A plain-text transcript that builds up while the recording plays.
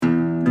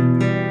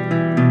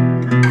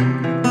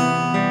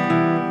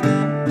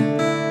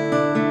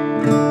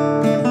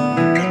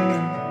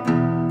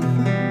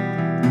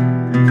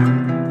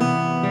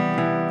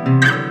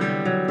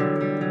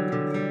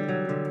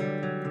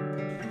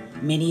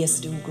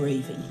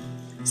grieving.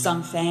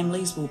 Some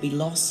families will be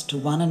lost to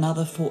one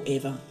another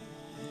forever.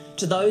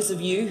 To those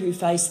of you who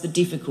face the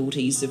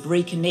difficulties of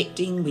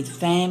reconnecting with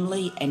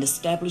family and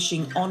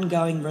establishing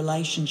ongoing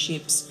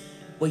relationships,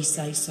 we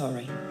say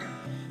sorry.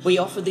 We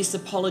offer this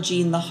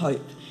apology in the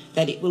hope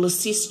that it will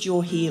assist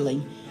your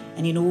healing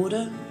and in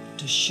order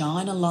to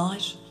shine a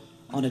light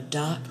on a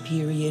dark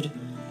period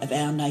of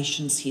our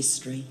nation's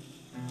history.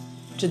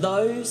 To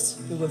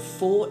those who have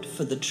fought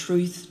for the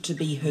truth to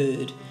be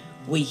heard,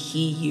 we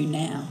hear you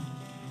now.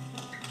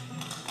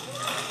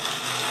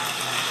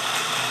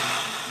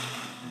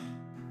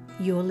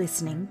 You're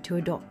listening to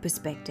Adopt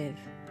Perspective,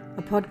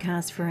 a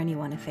podcast for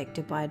anyone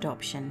affected by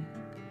adoption.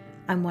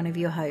 I'm one of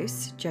your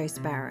hosts, Jo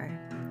Sparrow.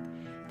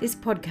 This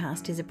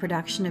podcast is a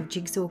production of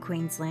Jigsaw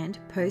Queensland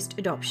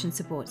Post-Adoption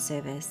Support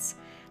Service.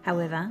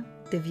 However,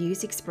 the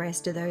views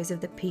expressed are those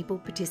of the people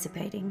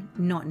participating,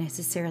 not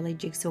necessarily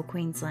Jigsaw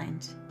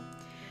Queensland.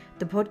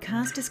 The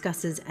podcast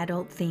discusses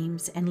adult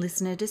themes and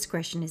listener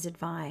discretion is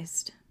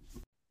advised.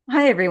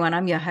 Hi everyone,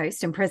 I'm your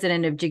host and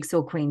president of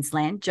Jigsaw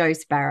Queensland, Jo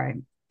Sparrow.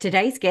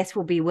 Today's guest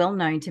will be well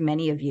known to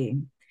many of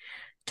you.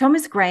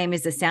 Thomas Graham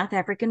is a South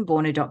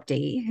African-born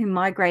adoptee who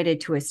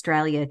migrated to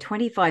Australia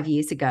 25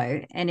 years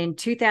ago and in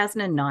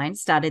 2009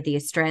 started the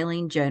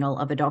Australian Journal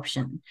of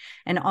Adoption,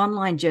 an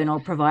online journal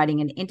providing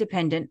an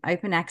independent,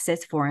 open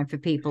access forum for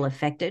people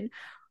affected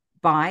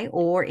by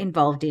or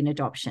involved in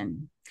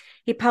adoption.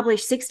 He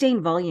published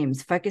 16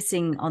 volumes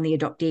focusing on the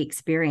adoptee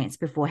experience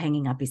before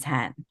hanging up his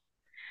hat.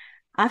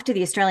 After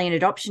the Australian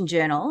Adoption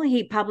Journal,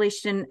 he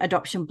published an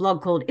adoption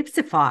blog called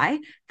Ipsify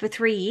for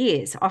 3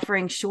 years,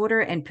 offering shorter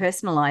and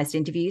personalised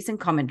interviews and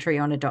commentary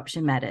on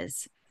adoption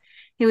matters.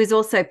 He was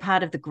also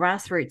part of the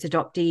grassroots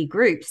adoptee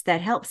groups that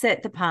helped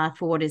set the path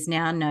for what is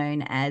now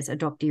known as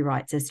Adoptee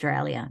Rights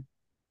Australia.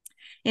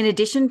 In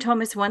addition,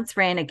 Thomas once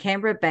ran a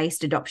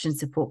Canberra-based adoption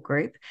support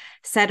group,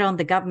 sat on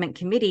the government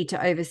committee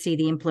to oversee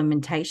the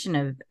implementation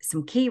of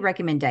some key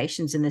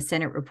recommendations in the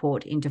Senate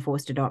report into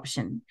forced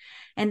adoption,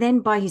 and then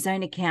by his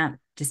own account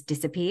just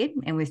disappeared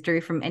and withdrew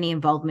from any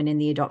involvement in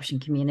the adoption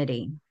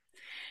community.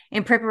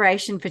 In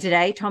preparation for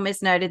today,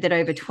 Thomas noted that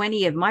over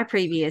 20 of my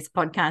previous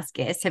podcast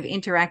guests have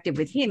interacted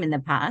with him in the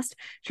past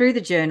through the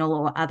journal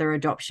or other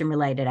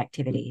adoption-related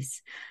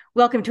activities.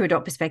 Welcome to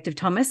Adopt Perspective,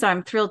 Thomas.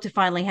 I'm thrilled to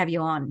finally have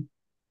you on.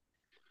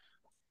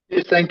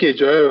 Yes, thank you,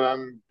 Jo.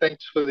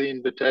 Thanks for the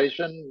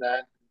invitation,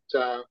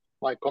 and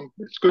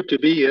it's good to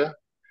be here.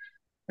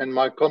 And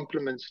my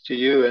compliments to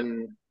you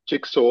and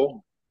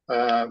Jigsaw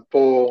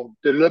for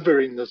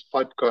delivering this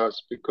podcast,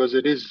 because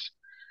it is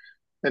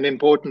an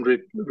important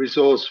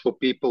resource for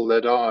people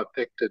that are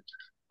affected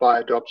by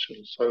adoption.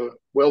 So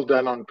well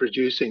done on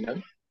producing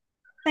it.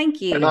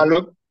 Thank you. And I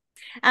look.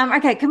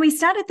 Okay, can we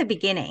start at the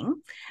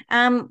beginning?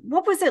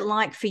 What was it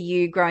like for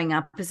you growing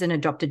up as an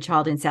adopted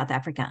child in South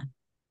Africa?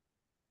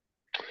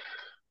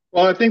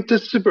 Well, I think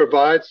just to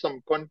provide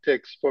some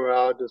context for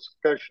our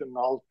discussion,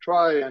 I'll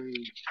try and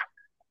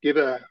give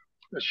a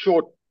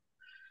short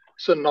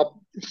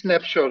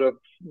snapshot of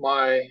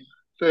my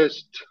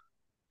first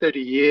 30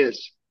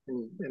 years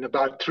in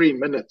about 3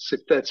 minutes, if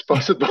that's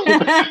possible.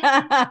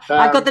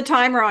 I've got the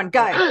timer on.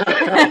 Go.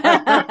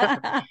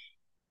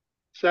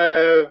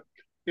 So,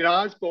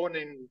 I was born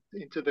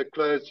into the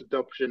closed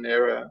adoption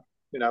era,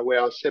 where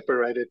I was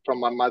separated from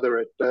my mother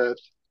at birth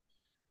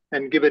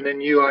and given a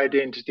new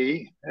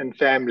identity and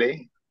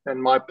family,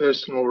 and my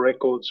personal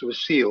records were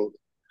sealed.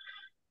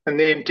 And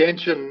the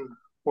intention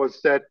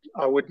was that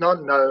I would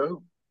not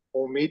know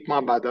or meet my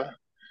mother,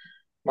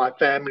 my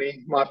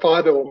family, my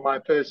father, or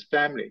my first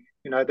family.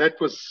 That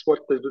was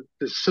what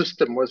the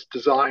system was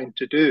designed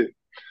to do.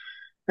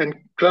 And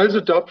closed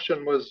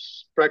adoption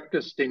was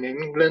practiced in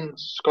England,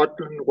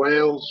 Scotland,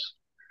 Wales,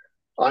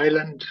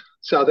 Ireland,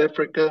 South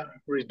Africa,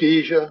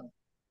 Rhodesia,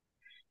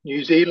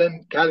 New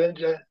Zealand,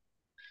 Canada,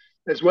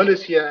 as well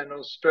as here in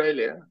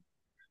Australia,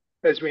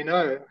 as we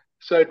know.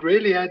 So it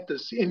really had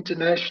this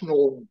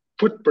international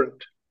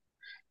footprint,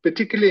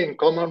 particularly in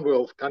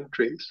Commonwealth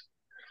countries.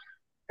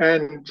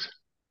 And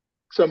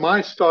so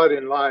my start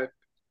in life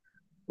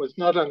was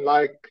not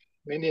unlike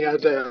many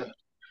other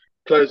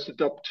closed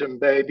adoption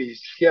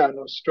babies here in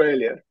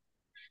Australia.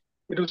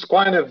 It was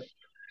kind of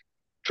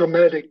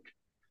traumatic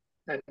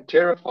and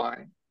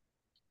terrifying,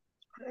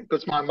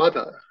 because my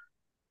mother,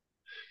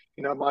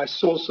 my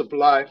source of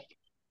life,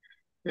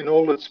 in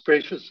all its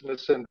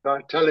preciousness and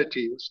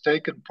vitality, was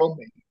taken from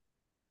me.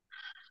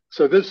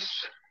 So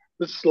this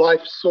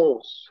life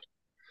source,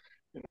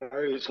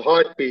 whose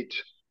heartbeat,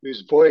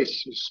 whose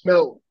voice, whose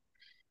smell,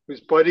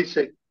 whose body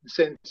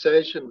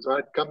sensations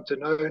I'd come to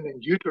know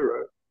in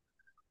utero,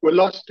 were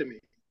lost to me.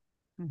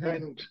 Mm-hmm.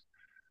 And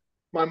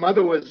my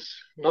mother was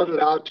not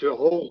allowed to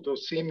hold or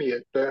see me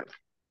at birth,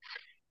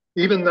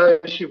 even though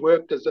she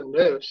worked as a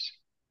nurse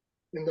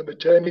in the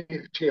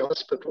maternity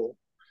hospital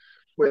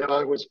where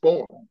I was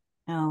born.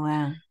 Oh,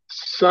 wow.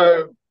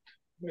 So,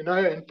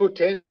 and for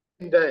 10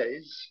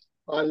 days,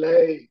 I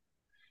lay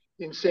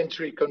in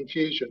sensory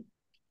confusion,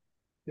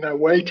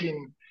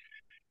 waiting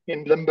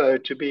in limbo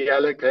to be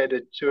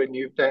allocated to a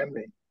new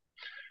family.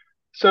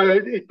 So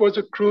it was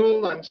a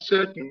cruel,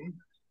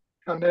 uncertain,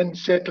 and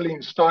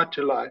unsettling start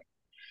to life.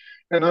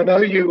 And I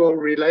know you will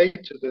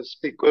relate to this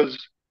because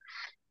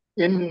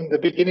in the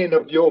beginning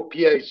of your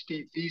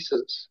PhD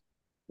thesis,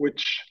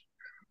 which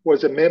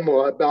was a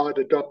memoir about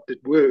adopted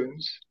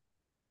wounds,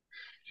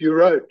 you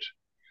wrote,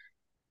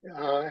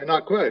 and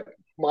I quote,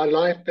 "My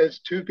life has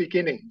two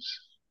beginnings.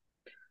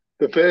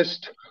 The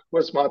first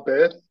was my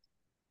birth,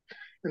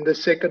 and the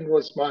second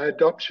was my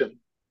adoption,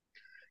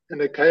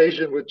 an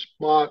occasion which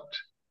marked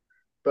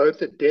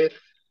both a death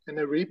and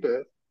a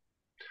rebirth."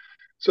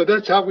 So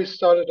that's how we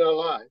started our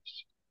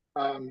lives.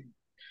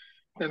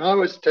 And I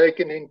was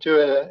taken into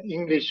an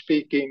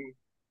English-speaking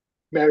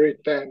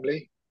married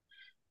family,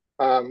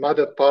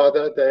 mother,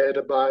 father. They had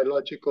a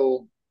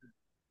biological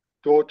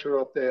daughter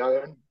of their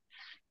own.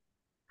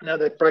 Now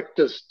they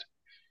practiced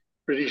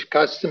British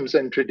customs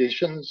and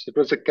traditions. It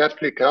was a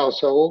Catholic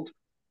household.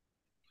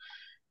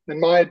 And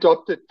my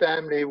adopted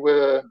family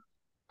were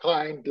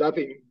kind,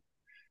 loving,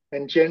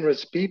 and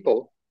generous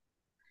people.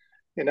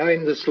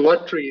 In this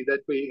lottery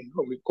that we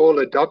call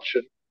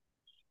adoption,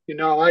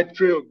 I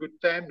drew a good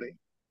family.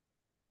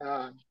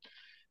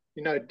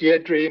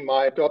 Deirdre,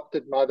 my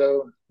adopted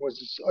mother,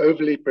 was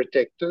overly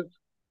protective,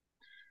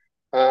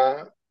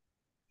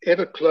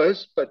 ever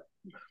close, but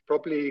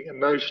probably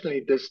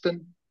emotionally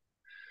distant.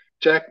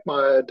 Jack,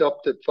 my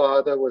adopted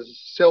father, was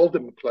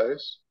seldom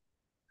close,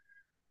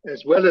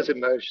 as well as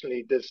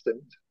emotionally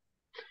distant.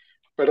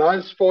 But I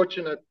was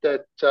fortunate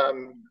that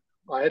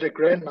I had a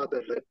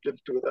grandmother that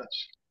lived with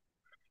us.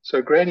 So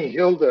Granny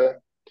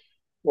Hilda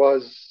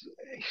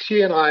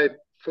she and I,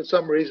 for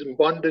some reason,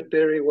 bonded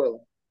very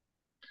well.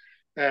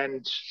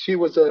 And she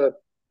was a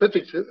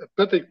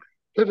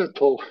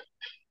pivotal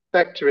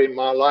factor in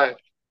my life.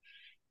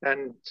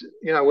 And,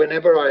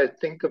 whenever I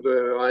think of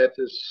her, I have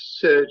this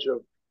surge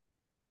of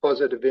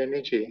positive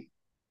energy.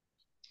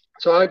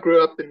 So I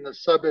grew up in the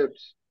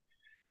suburbs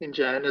in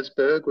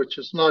Johannesburg, which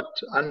is not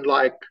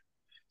unlike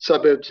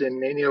suburbs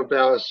in any of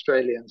our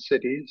Australian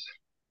cities.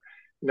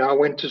 I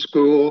went to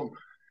school,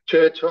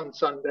 church on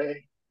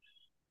Sunday,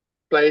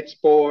 played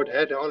sport,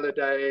 had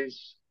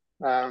holidays,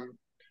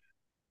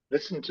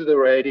 listened to the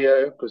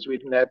radio because we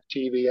didn't have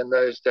TV in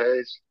those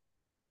days.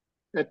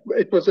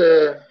 It was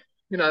a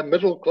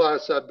middle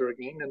class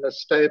upbringing in a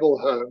stable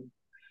home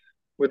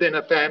within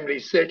a family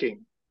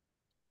setting.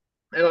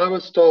 And I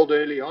was told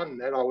early on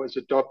that I was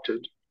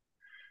adopted.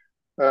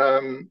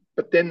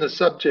 But then the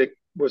subject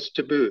was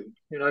taboo.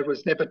 It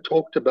was never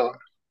talked about.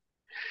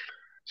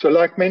 So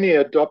like many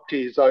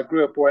adoptees, I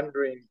grew up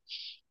wondering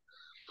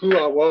who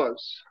I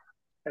was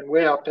and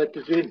where I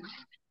fitted in.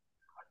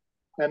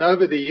 And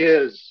over the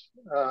years,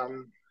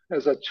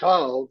 as a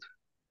child,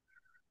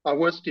 I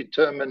was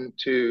determined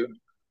to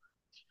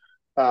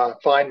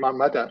find my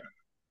mother,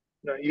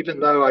 even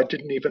though I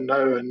didn't even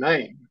know her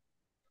name.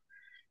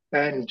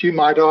 And you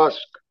might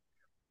ask,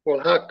 well,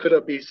 how could I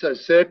be so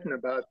certain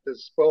about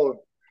this?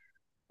 Well,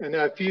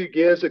 a few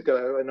years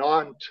ago, an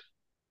aunt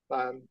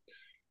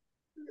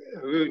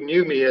who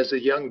knew me as a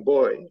young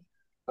boy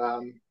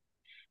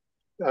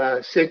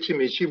said to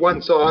me, she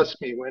once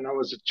asked me when I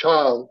was a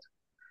child,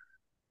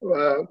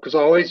 because I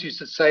always used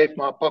to save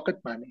my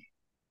pocket money,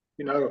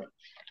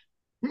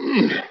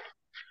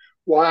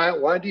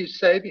 why do you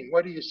saving?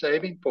 What are you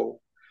saving for?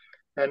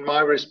 And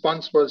my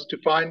response was to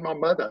find my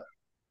mother.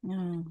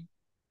 Mm.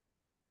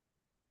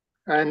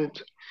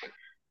 And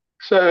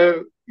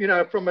so,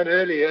 from an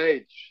early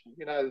age,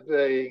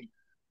 the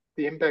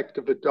impact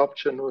of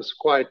adoption was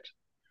quite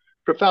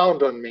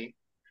profound on me.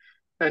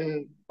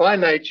 And by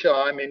nature,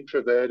 I'm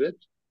introverted.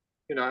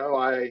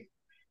 I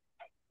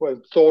was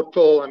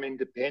thoughtful, I'm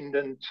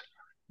independent.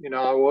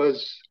 I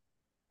was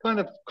kind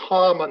of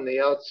calm on the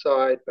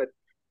outside, but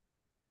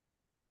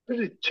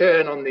pretty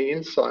stern on the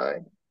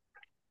inside.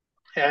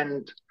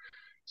 And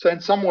so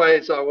in some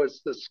ways, I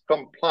was this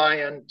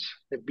compliant,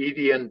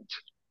 obedient,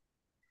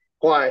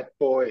 quiet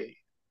boy.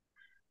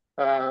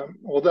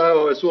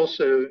 Although I was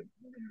also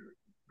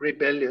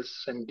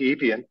rebellious and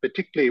deviant,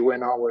 particularly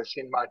when I was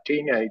in my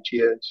teenage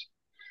years.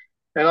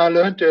 And I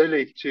learned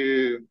early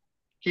to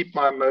keep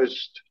my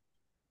most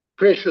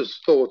precious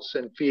thoughts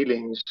and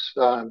feelings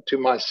to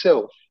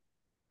myself.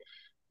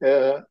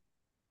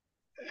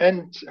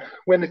 And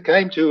when it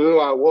came to who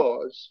I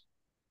was,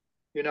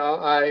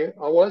 I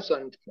was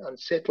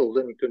unsettled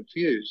and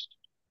confused.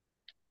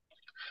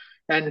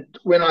 And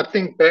when I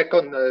think back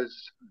on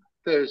those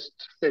first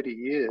 30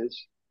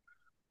 years,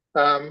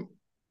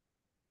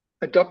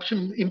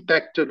 adoption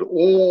impacted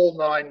all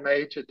 9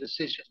 major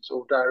decisions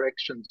or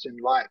directions in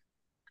life.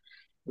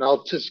 And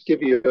I'll just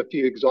give you a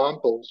few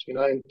examples,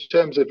 in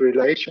terms of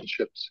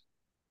relationships.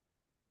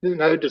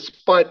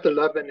 Despite the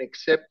love and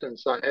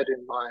acceptance I had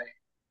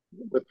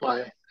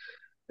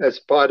as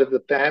part of the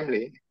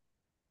family,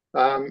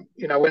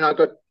 when I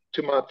got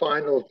to my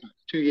final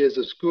 2 years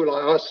of school,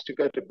 I asked to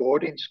go to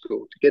boarding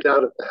school to get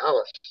out of the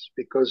house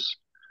because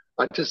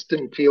I just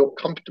didn't feel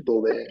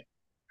comfortable there.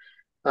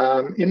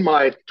 In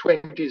my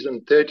 20s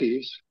and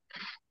 30s,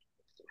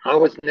 I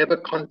was never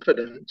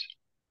confident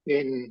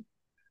in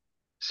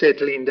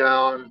settling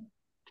down,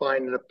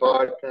 finding a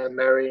partner,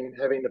 marrying,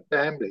 having a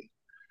family.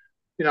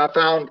 I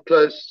found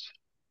close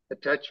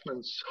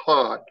attachments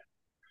hard.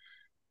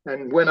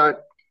 And when I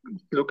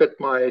look at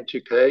my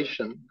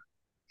education,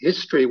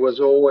 history was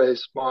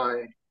always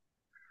my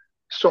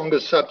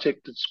strongest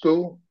subject at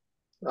school.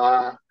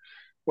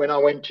 When I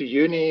went to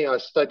uni, I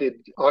studied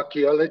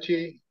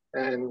archaeology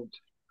and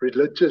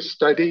religious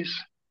studies.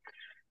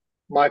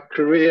 My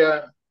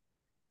career,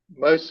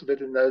 most of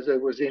it in those days,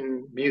 was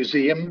in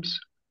museums.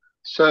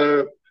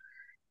 So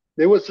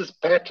there was this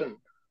pattern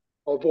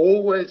of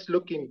always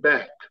looking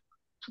back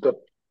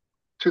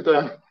to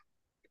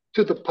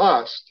the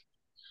past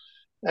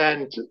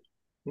and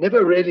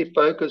never really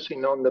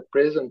focusing on the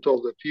present or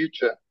the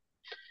future.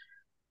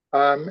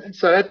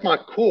 So at my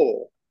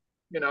core,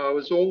 I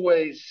was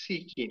always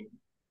seeking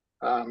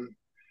a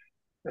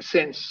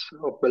sense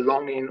of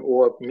belonging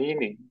or of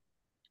meaning.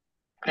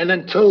 And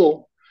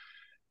until,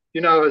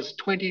 I was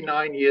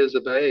 29 years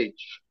of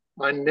age,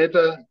 I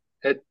never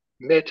had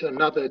met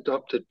another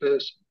adopted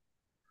person.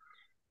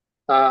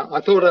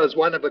 I thought I was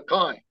one of a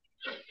kind.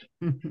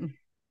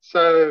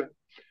 So,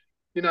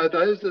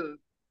 those are,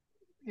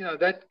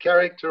 that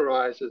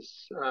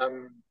characterizes,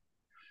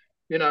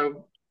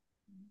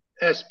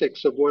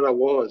 aspects of what I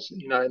was,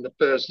 in the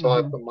first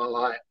half of my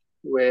life,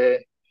 where,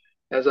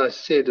 as I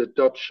said,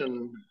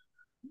 adoption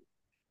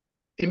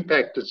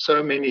impacted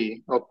so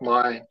many of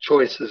my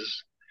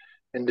choices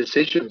and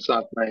decisions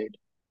I've made.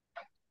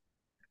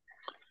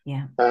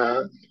 Yeah.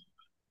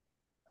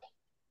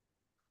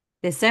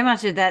 There's so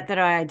much of that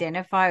I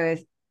identify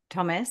with,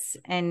 Thomas,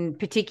 and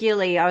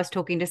particularly I was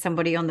talking to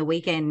somebody on the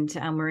weekend.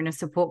 We're in a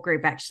support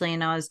group actually,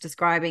 and I was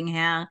describing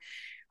how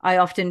I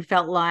often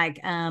felt like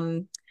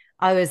I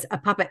was a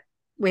puppet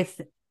with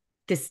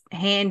this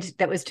hand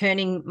that was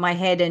turning my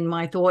head and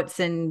my thoughts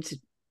and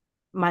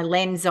my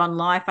lens on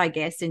life, I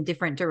guess, in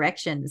different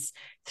directions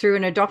through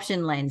an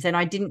adoption lens. And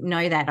I didn't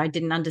know that. I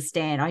didn't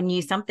understand. I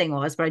knew something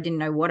was, but I didn't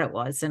know what it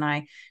was. And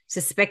I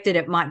suspected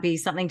it might be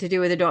something to do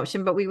with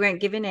adoption, but we weren't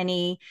given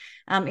any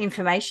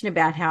information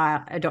about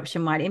how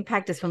adoption might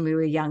impact us when we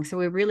were young. So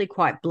we're really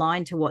quite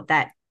blind to what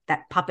that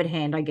puppet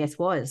hand, I guess,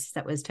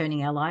 that was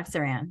turning our lives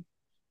around.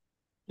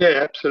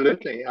 Yeah,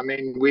 absolutely. I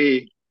mean,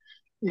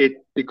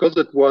 because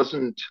it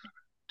wasn't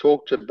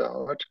talked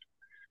about,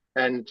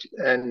 and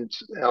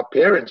our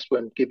parents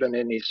weren't given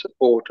any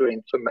support or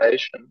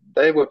information,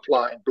 they were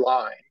flying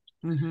blind.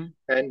 Mm-hmm.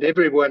 And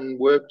everyone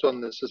worked on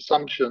this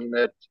assumption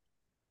that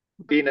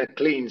being a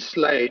clean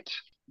slate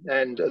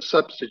and a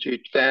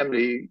substitute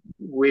family,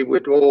 we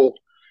would all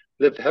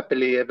live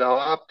happily ever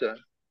after.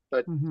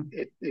 But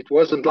it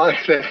wasn't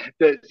like that,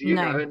 as you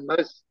know, and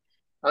most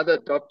other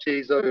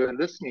adoptees who are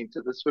listening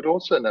to this would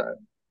also know.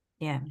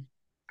 Yeah.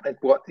 That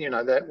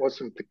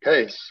wasn't the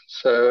case.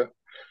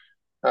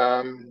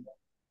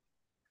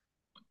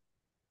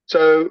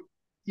 So,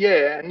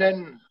 yeah, and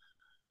then,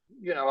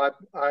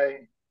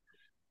 I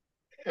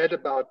at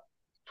about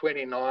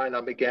 29,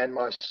 I began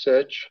my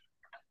search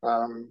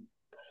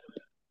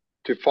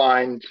to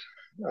find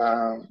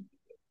my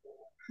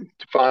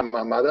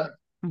mother.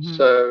 Mm-hmm.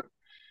 So,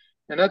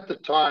 and at the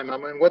time, I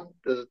mean, what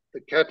the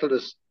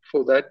catalyst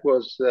for that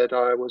was that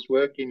I was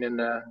working in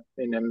a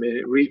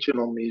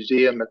regional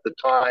museum at the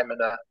time,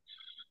 and a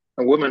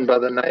woman by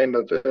the name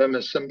of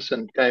Irma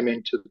Simpson came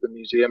into the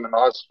museum and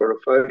asked for a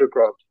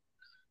photograph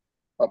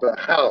of a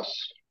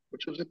house,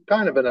 which was a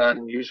kind of an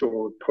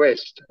unusual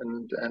request.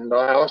 And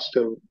I asked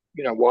her,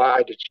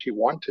 why did she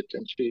want it?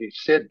 And she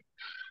said,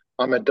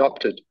 I'm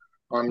adopted.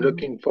 I'm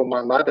looking for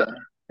my mother.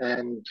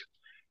 And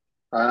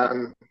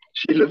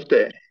she lived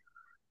there,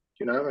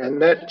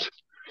 and that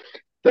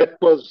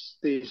was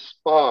the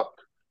spark,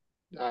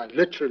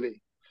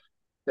 literally,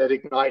 that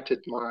ignited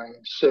my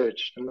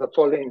search. And the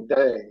following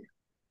day,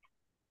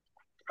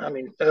 I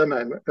mean,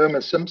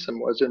 Irma Simpson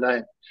was her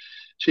name.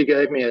 She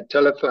gave me a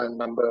telephone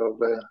number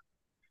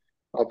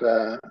of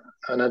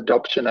an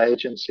adoption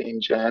agency in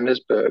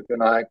Johannesburg,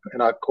 and I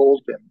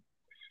called them,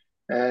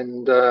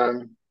 and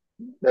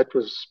that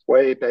was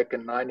way back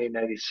in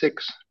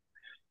 1986,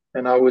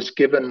 and I was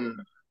given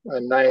a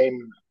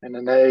name and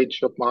an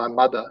age of my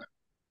mother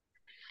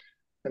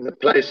and the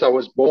place I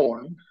was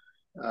born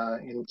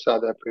in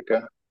South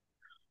Africa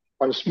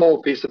on a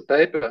small piece of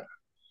paper,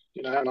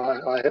 and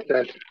I had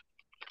that.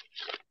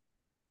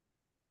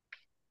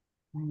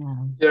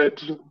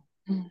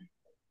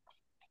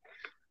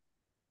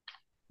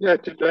 Yeah,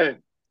 today.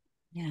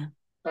 Yeah.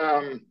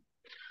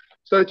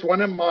 So it's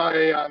one of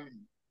my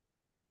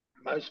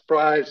most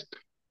prized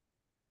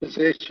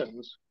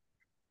possessions,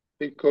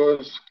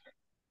 because,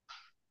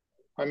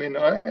 I mean,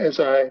 as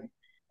I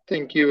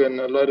think you and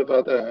a lot of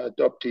other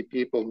adoptee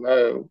people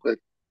know, that,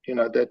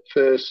 that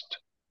first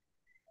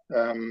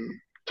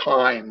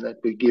time that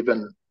we're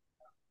given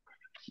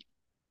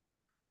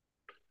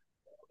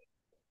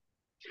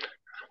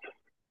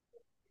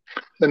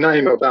the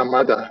name of our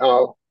mother,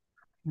 how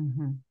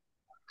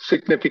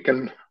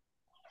significant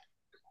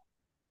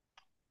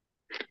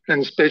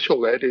and special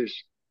that is.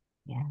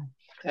 Yeah.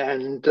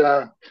 And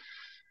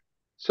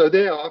so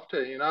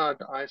thereafter,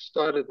 I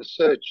started the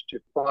search to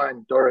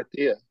find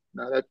Dorothea.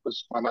 Now, that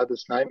was my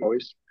mother's name,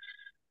 always.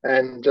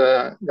 And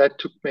that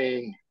took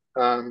me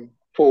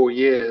 4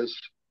 years.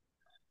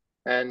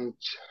 And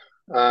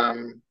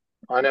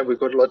I know we've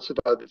got lots of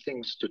other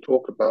things to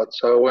talk about,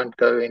 so I won't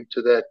go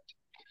into that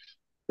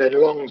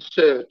long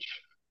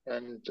search.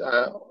 And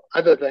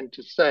other than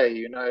to say,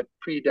 it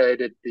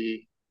predated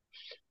the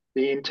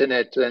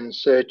internet and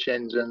search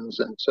engines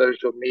and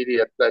social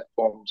media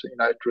platforms.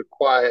 It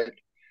required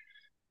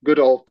good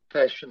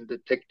old-fashioned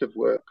detective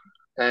work.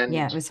 And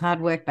yeah, it was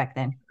hard work back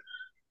then.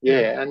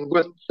 Yeah, and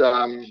with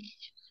the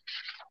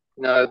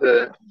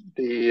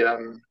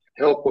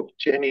help of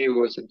Jenny,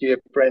 who was a dear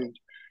friend,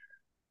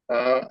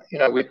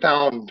 we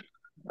found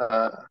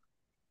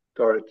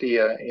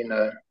Dorothea in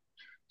a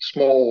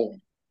small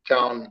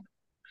town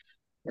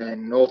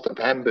in north of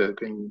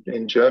Hamburg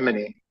in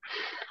Germany.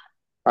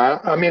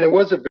 I mean, it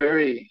was a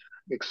very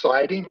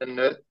exciting and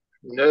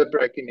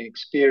nerve-wracking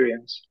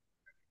experience,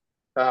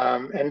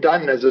 and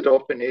done as it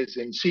often is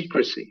in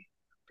secrecy,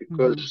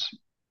 because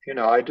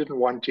I didn't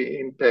want to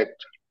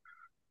impact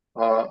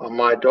on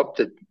my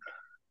adopted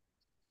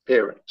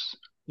parents,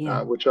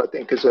 which I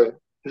think is a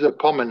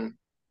common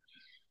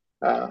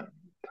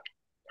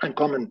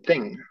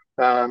thing.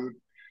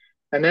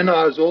 And then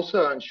I was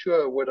also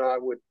unsure what I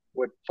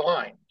would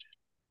find.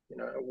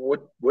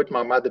 Would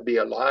my mother be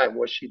alive?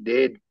 Was she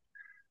dead?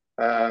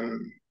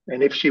 And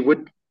if she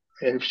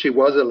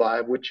was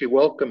alive, would she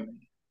welcome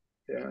me?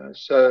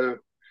 So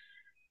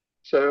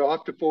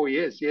after 4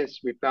 years, yes,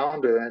 we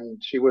found her,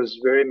 and she was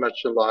very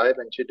much alive,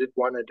 and she did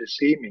want to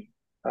see me.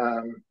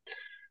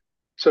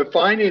 So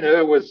finding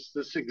her was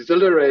this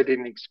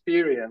exhilarating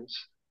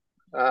experience,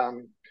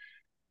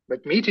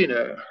 but meeting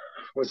her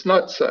was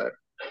not so.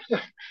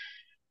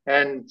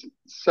 And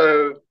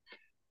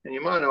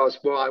you might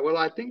ask why. Well,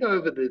 I think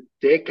over the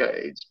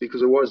decades,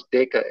 because it was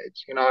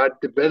decades, I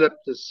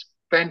developed this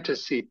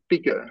fantasy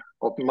figure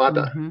of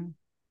mother,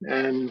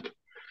 and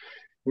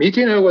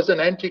meeting her was an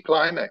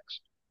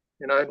anticlimax.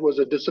 It was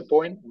a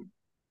disappointment.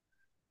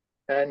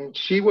 And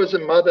she was a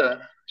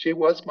mother. She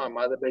was my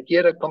mother, but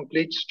yet a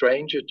complete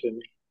stranger to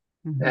me.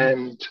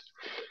 And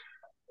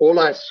all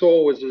I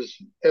saw was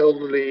this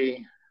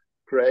elderly,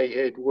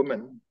 gray-haired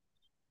woman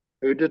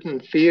who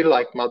didn't feel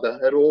like mother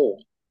at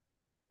all,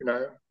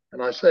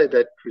 And I say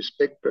that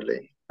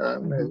respectfully,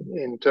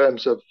 in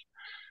terms of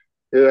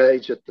her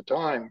age at the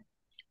time.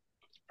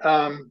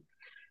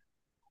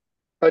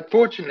 But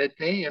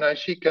fortunately,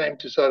 she came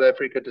to South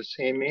Africa to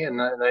see me, and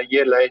a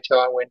year later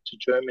I went to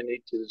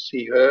Germany to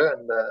see her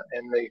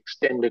and the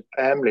extended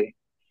family.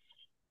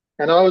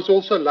 And I was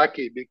also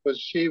lucky because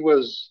she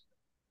was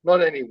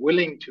not only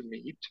willing to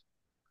meet,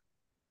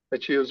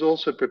 but she was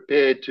also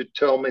prepared to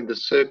tell me the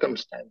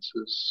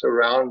circumstances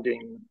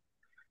surrounding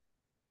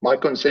my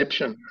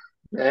conception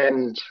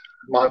and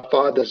my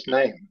father's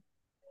name.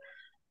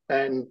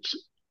 And,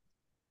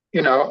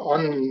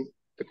 on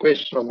the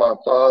question of my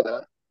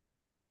father,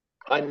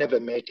 I never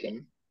met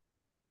him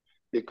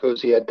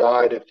because he had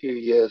died a few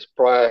years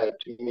prior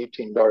to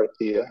meeting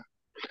Dorothea.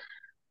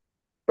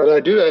 But I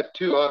do have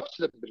two half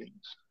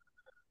siblings,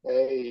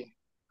 a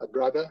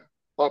brother,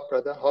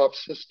 half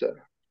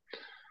sister.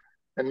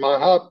 And my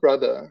half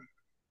brother,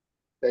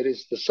 that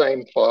is the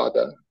same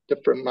father,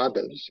 different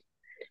mothers,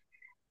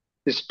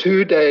 is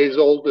 2 days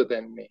older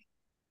than me.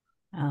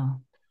 Oh.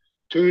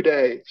 2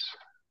 days,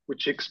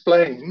 which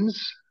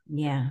explains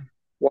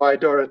why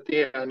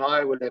Dorothea and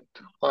I were left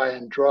high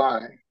and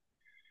dry,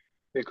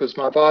 because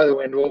my father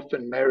went off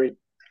and married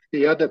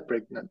the other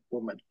pregnant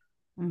woman.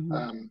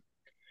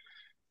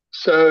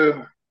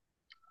 So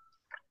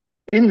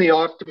in the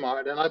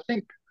aftermath, and I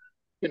think,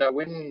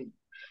 when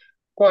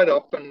quite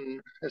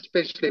often,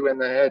 especially when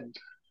they had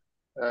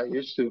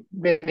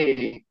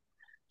many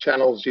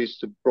channels used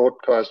to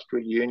broadcast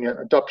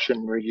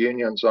adoption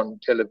reunions on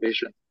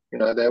television.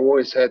 They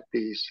always had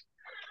these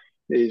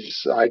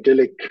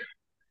idyllic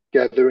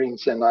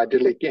gatherings and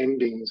idyllic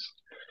endings.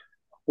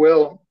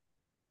 Well,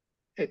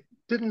 it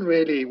didn't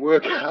really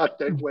work out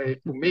that way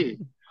for me.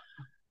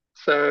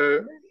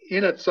 So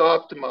in its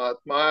aftermath,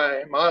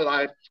 my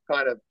life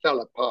kind of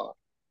fell apart.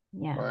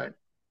 Right.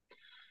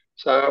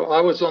 So I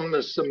was on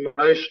this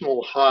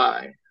emotional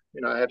high,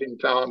 having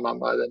found my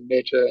mother,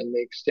 met her and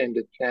the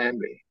extended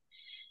family.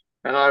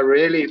 And I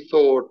really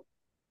thought,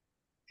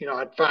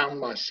 I'd found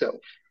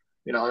myself.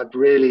 I'd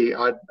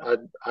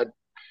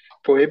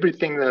for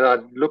everything that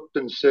I'd looked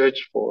and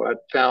searched for, I'd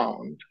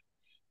found,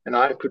 and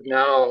I could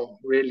now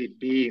really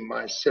be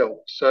myself.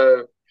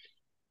 So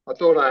I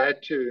thought I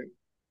had to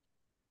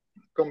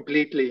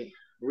completely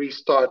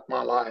restart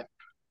my life.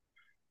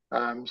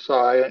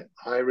 So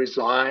I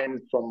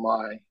resigned from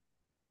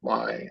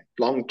my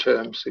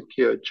long-term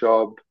secure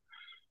job.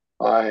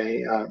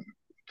 I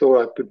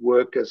thought I could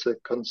work as a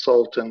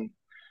consultant.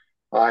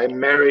 I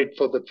married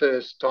for the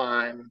first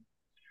time,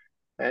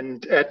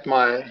 and at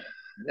my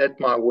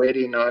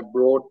wedding, I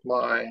brought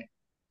my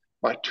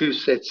two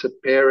sets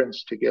of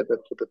parents together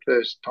for the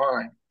first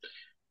time,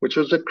 which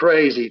was a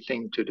crazy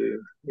thing to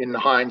do in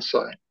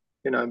hindsight,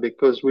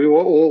 because we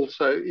were all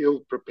so ill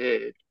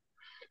prepared.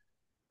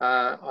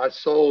 I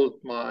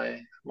sold my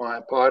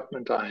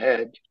apartment I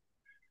had,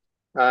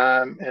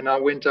 and I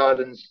went out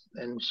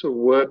and sort of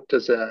worked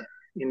as a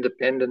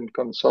independent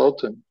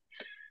consultant.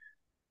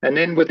 And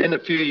then within a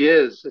few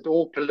years, it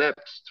all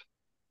collapsed,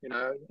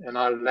 and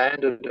I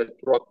landed at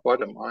rock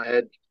bottom. I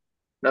had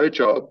no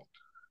job,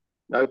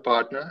 no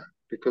partner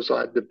because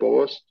I had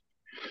divorced,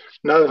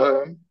 no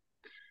home,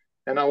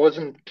 and I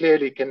wasn't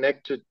clearly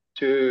connected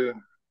to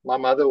my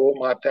mother or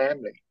my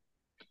family.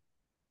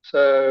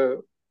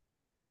 So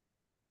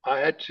I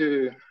had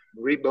to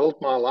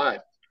rebuild my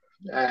life,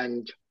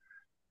 and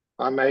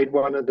I made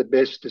one of the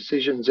best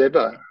decisions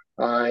ever.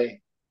 I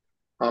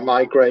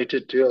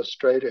migrated to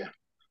Australia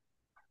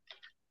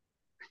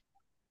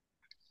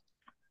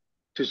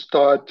to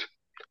start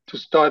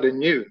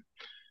anew,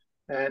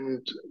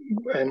 and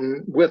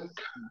with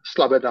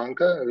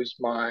Slabadanka, was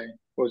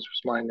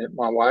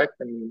my wife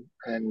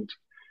and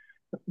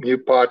new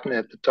partner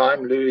at the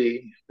time,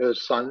 Louis, her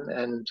son,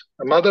 and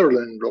a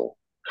mother-in-law.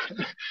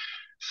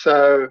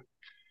 So,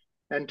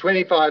 and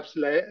 25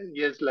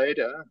 years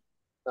later,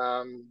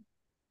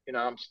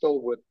 I'm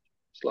still with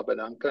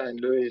Slabadanka, and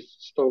Louis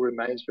still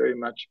remains very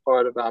much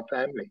part of our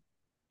family.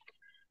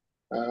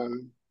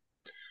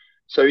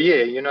 So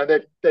yeah,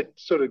 that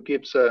sort of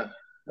gives a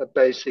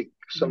basic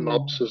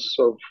synopsis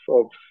of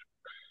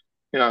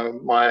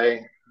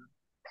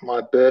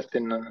my birth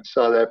in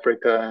South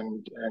Africa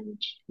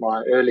and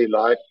my early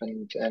life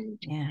and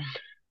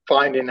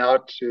finding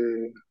out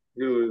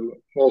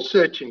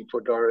searching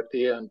for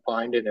Dorothea and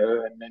finding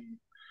her, and then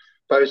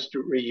post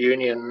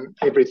reunion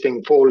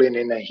everything falling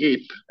in a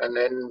heap, and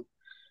then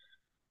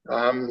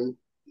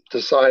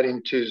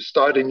deciding to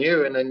start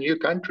anew in a new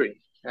country,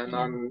 and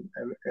I'm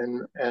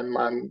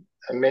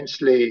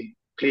immensely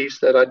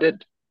pleased that I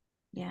did.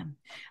 Yeah.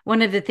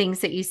 One of the things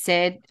that you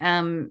said,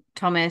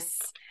 Thomas,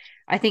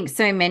 I think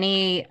so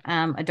many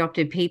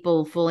adopted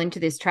people fall into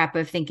this trap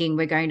of thinking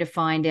we're going to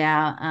find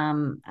our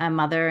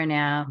mother and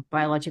our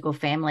biological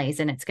families,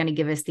 and it's going to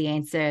give us the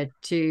answer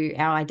to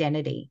our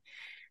identity.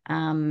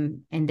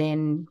 And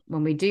then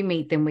when we do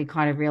meet them, we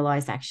kind of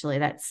realize actually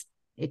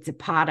it's a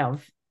part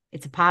of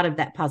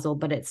that puzzle,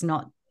 but it's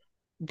not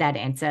that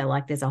answer.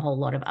 Like there's a whole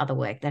lot of other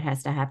work that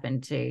has to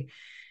happen to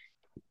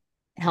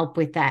help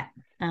with that.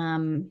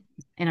 And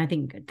I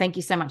think, thank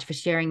you so much for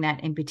sharing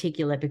that in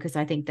particular, because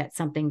I think that's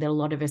something that a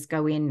lot of us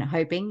go in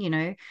hoping,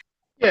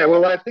 Yeah,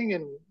 well, I think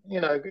in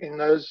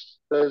those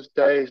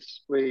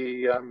days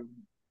we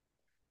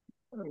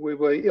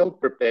were ill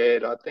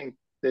prepared. I think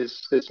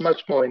there's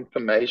much more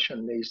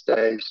information these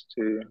days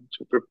to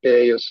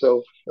prepare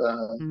yourself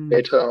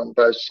better on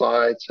both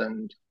sides,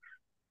 and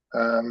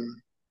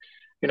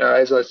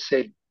as I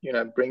said,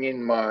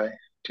 bringing my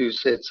two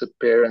sets of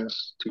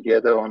parents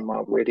together on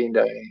my wedding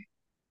day,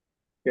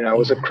 it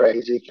was a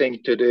crazy thing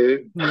to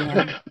do.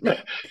 Yeah.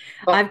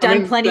 I've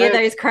done plenty of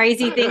those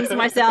crazy things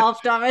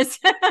myself, Thomas.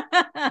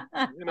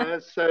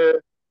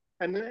 So,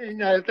 and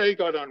they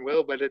got on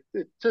well, but it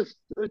just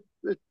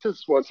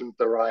wasn't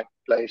the right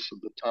place at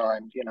the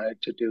time,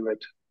 to do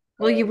it.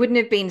 Well, you wouldn't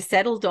have been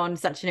settled on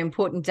such an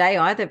important day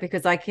either,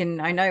 because I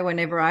know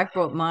whenever I've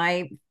brought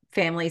my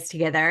families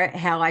together,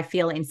 how I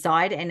feel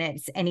inside, and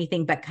it's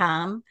anything but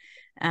calm.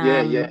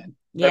 Yeah,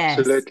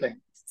 absolutely.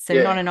 So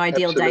not an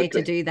ideal day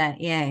to do that.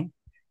 Yeah.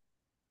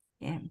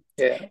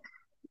 Yeah.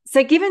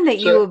 So given that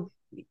you were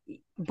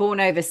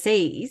born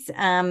overseas,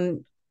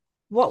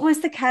 what was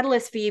the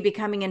catalyst for you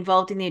becoming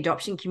involved in the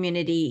adoption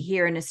community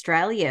here in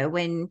Australia,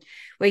 where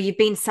you've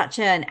been such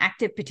an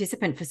active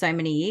participant for so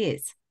many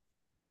years?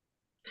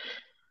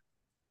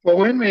 Well,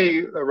 when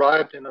we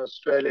arrived in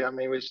Australia,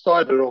 we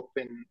started off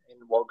in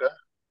Wagga,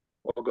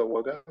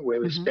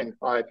 where we spent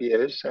 5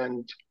 years,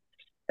 and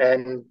I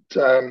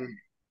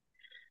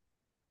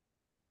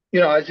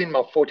was in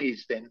my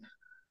 40s then,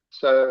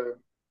 so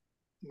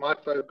my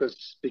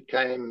focus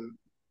became,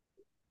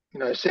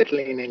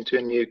 settling into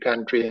a new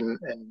country and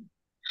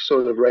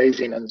sort of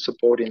raising and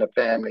supporting a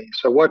family.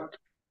 So what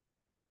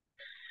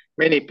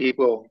many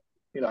people,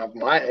 of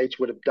my age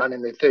would have done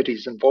in their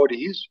 30s and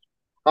 40s,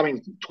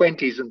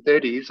 20s and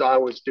 30s, I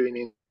was doing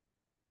in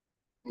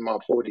my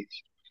 40s.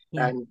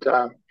 Yeah.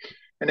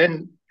 And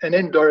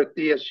then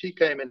Dorothea, she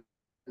came and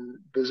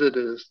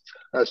visited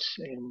us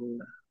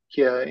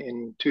here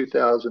in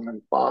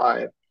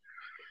 2005,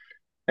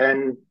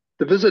 and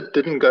the visit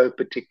didn't go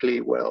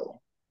particularly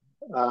well.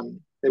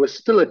 There was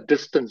still a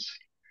distance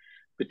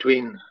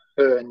between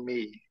her and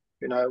me,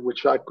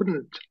 which I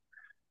couldn't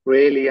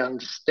really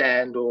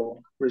understand or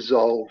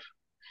resolve.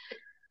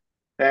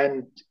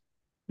 And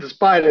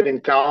despite that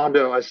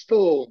encounter, I was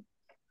still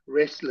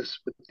restless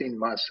within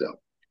myself,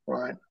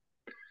 right?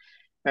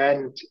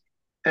 And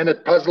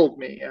it puzzled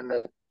me, and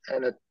I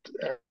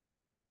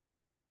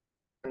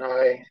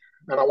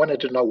wanted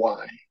to know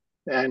why.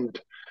 And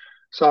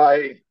so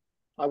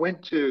I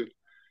went to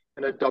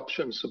an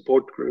adoption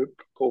support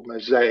group called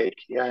Mosaic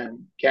here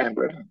in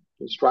Canberra. It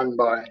was run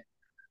by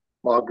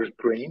Margaret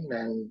Green,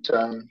 and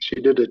she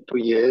did it for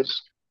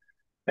years.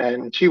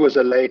 And she was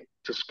a late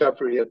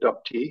discovery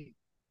adoptee.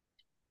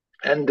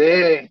 And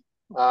there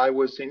I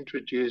was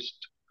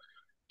introduced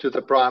to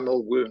The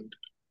Primal Wound,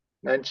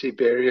 Nancy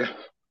Berrier's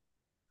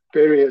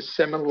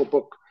seminal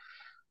book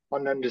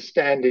on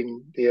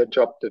understanding the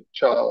adopted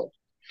child.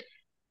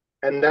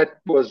 And that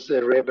was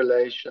a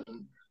revelation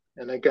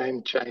and a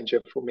game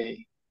changer for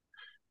me,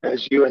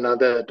 as you and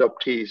other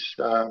adoptees,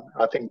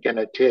 I think, can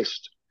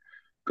attest.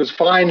 Because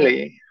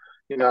finally,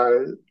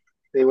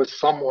 there was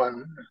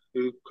someone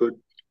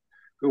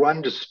who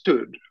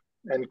understood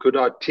and could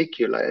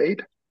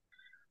articulate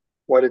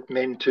what it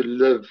meant to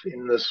live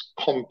in this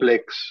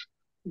complex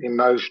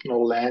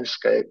emotional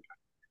landscape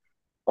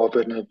of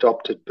an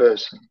adopted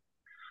person.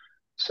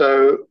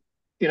 So,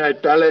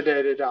 it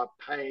validated our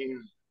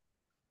pain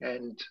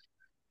and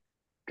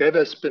gave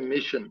us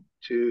permission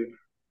to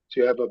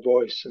have a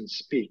voice and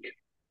speak.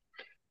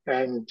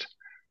 And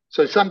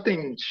so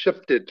something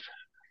shifted,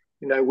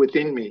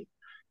 within me.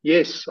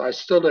 Yes, I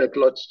still had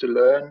lots to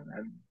learn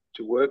and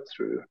to work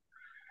through,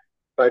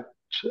 but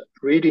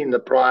reading The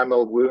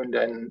Primal Wound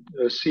and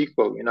the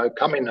sequel,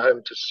 Coming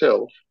Home to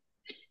Self,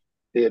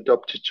 the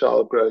adopted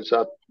child grows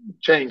up,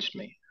 changed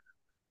me,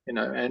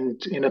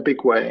 and in a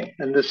big way.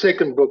 And the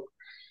second book,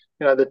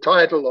 the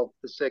title of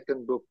the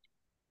second book,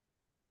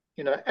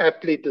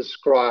 aptly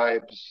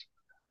describes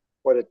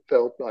what it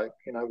felt like.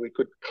 We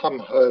could come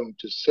home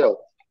to self,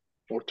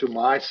 or to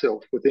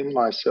myself, within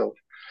myself.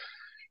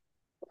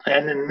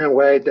 And in a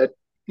way that,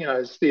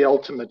 is the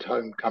ultimate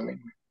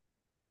homecoming.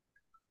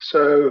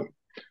 So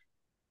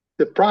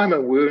The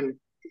Primal Wound,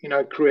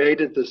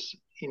 created this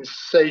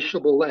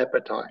insatiable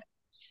appetite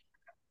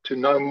to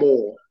know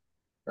more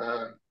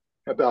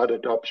about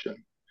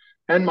adoption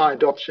and my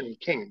adoption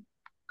king.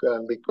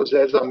 Because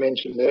as I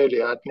mentioned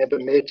earlier, I'd never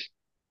met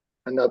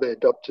another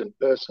adopted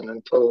person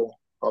until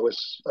I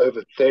was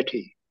over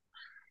 30.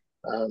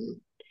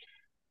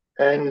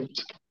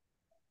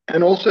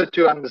 And also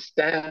to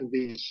understand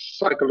these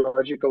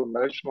psychological,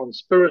 emotional, and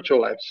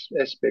spiritual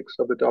aspects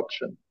of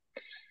adoption.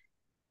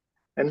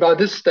 And by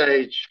this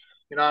stage,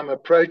 I'm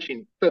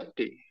approaching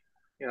 50,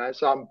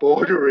 so I'm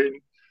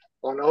bordering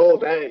on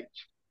old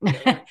age.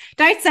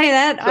 Don't say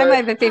that. So, I'm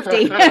over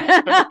 50.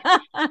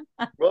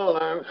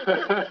 Well,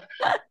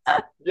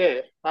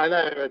 yeah, I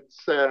know.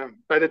 It's,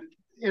 but it,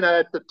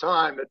 at the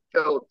time it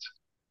felt,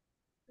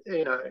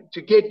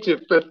 to get to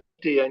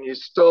 50 and you're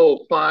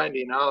still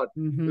finding out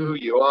who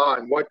you are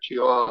and what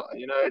you are,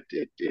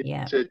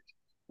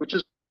 which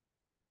is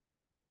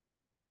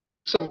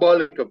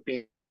symbolic of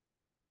being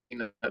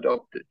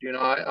adopted.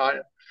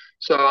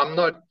 So I'm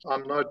not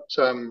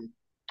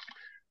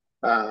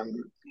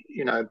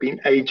being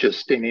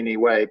ageist in any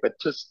way, but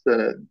just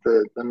the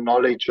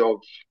knowledge of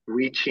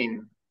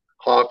reaching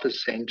half a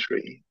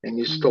century and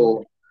you're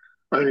still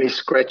only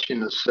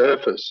scratching the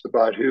surface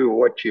about who or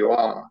what you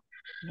are.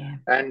 Yeah.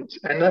 And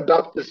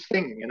about this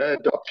thing,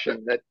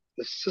 adoption, that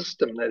the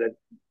system that had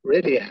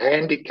really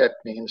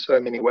handicapped me in so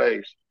many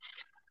ways.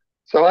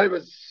 So I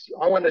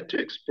wanted to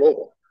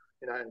explore,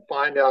 and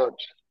find out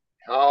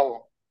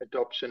how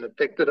adoption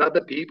affected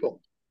other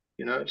people,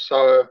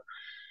 so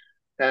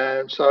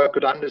I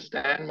could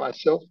understand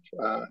myself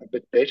a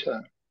bit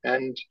better.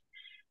 And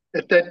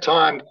at that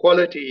time,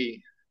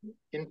 quality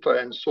info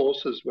and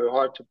sources were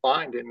hard to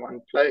find in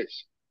one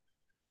place.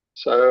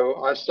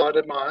 So I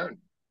started my own,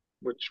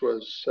 which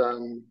was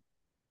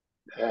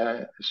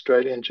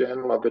Australian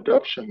Journal of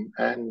Adoption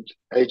and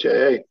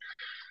AJA.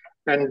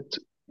 And,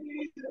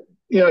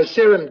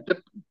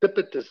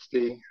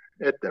 serendipitously,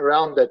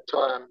 around that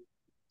time,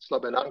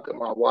 Slobodka,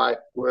 my wife,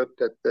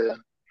 worked at the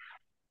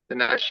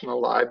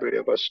National Library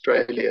of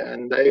Australia,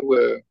 and they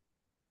were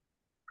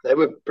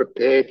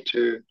prepared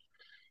to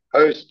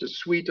host a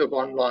suite of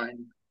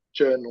online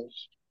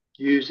journals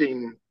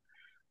using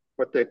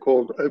what they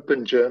called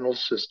open journal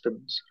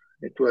systems.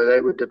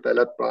 They were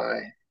developed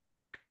by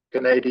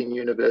Canadian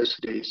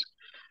universities.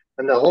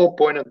 And the whole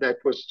point of that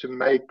was to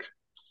make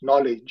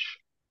knowledge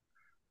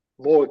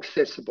more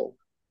accessible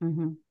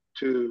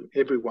to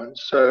everyone.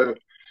 So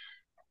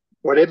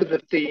whatever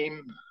the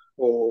theme,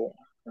 or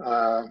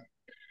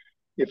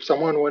if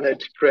someone wanted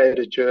to create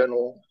a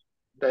journal,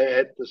 they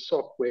had the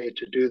software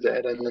to do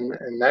that. And the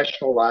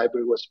National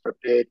Library was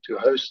prepared to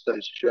host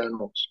those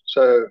journals.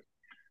 So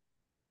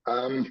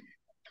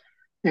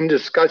in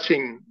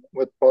discussing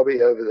with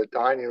Bobby over the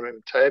dining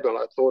room table,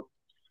 I thought,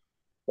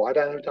 why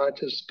don't I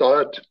just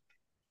start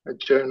a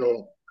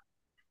journal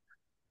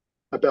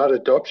about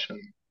adoption?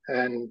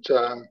 And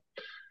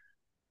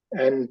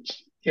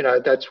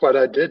that's what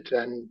I did.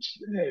 And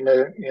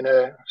in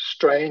a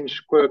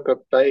strange quirk of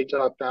fate,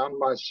 I found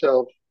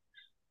myself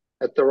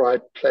at the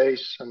right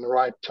place and the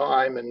right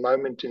time and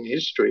moment in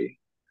history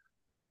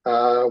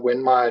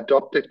when my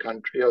adopted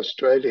country,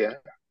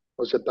 Australia,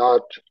 was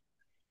about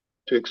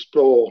to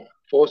explore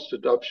forced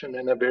adoption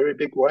in a very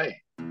big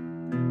way.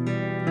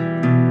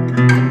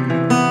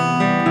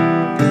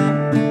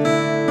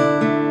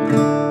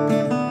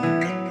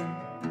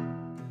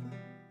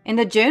 In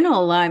the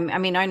journal, I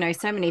know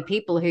so many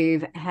people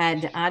who've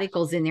had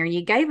articles in there, and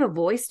you gave a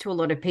voice to a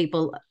lot of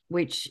people,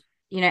 which,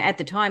 at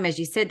the time, as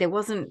you said, there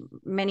wasn't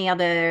many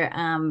other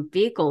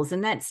vehicles.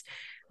 And that's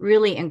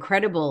really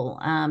incredible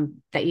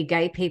that you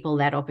gave people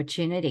that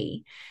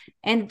opportunity.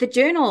 And the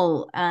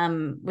journal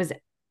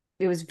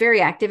was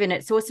very active, and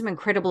it saw some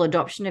incredible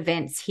adoption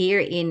events here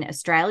in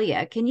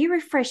Australia. Can you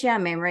refresh our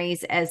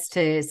memories as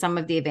to some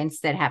of the events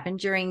that happened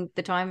during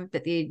the time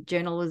that the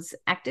journal was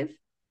active?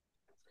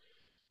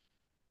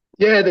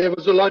 Yeah, there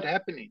was a lot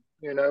happening.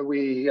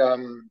 They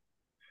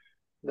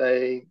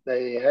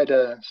had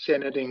a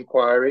Senate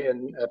inquiry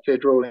and a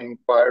federal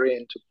inquiry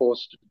into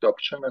forced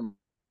adoption, and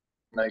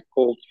they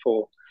called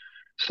for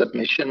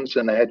submissions,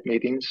 and they had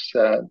meetings.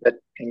 That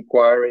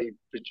inquiry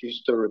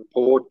produced a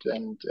report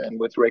and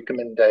with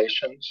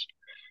recommendations,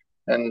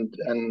 and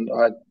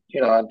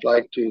I'd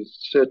like to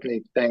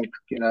certainly thank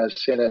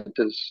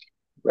Senators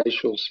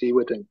Rachel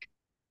Seward and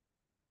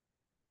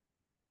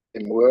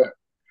Kim Moore,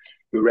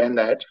 who ran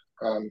that.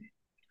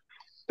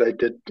 They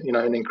did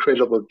an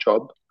incredible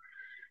job.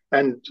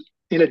 And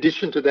in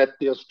addition to that,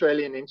 the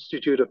Australian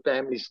Institute of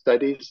Family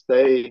Studies,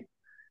 they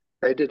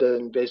did an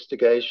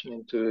investigation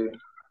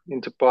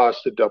into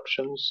past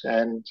adoptions,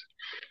 and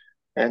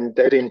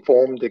that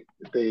informed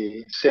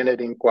the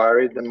Senate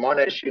inquiry. The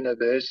Monash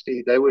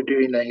University, they were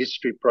doing a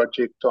history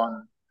project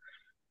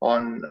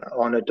on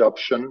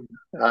adoption.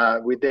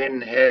 We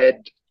then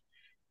had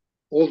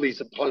all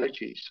these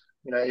apologies.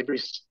 Every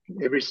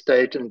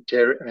state and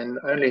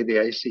only the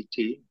ACT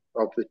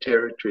of the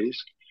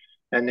territories.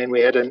 And then we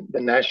had the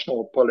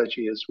national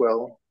apology as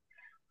well.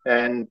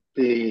 And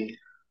the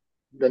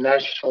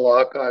National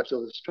Archives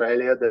of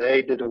Australia,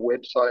 they did a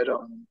website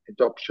on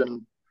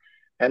adoption,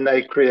 and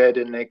they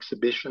created an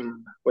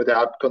exhibition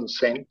without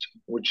consent,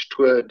 which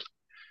toured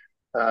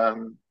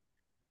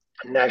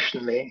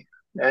nationally.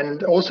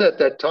 And also at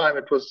that time,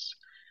 it was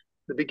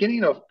the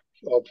beginning of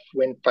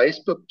when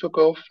Facebook took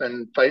off,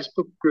 and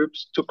Facebook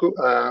groups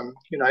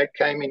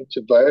came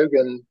into vogue,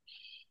 and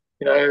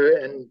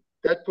and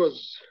that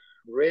was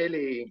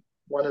really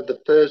one of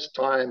the first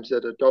times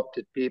that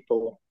adopted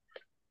people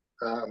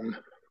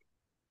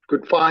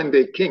could find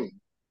their king,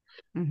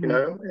 and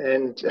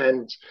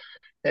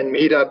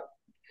meet up,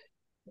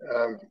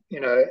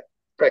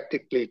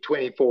 practically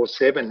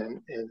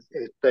 24/7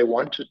 if they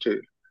wanted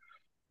to,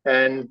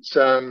 and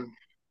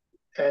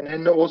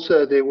then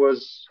also there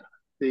was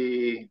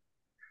the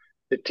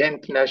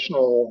 10th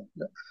National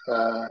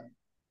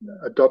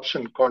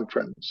Adoption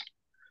Conference.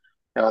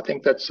 And I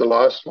think that's the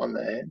last one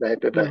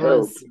they've ever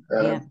held,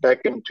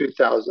 back in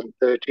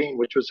 2013,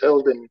 which was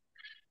held in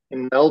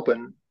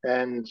Melbourne.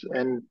 And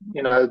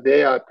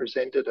there I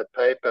presented a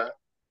paper,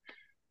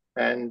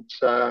 and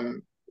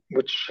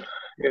which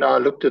I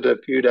looked at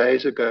a few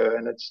days ago,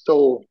 and it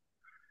still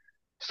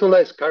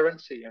has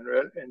currency and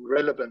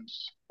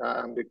relevance,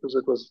 because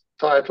it was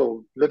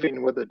titled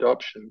 "Living with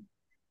Adoption: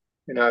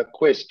 A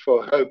Quest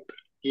for Hope,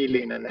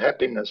 Healing, and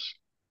Happiness,"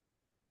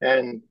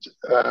 and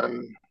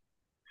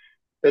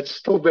it's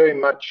still very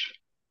much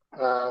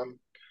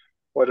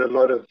what a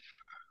lot of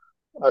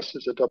us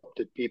as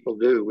adopted people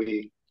do.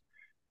 We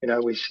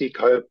seek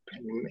hope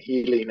and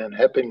healing and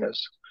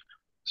happiness.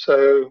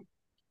 So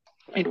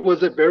it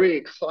was a very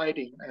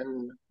exciting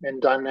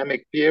and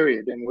dynamic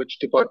period in which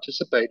to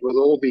participate with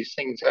all these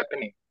things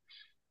happening.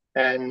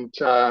 And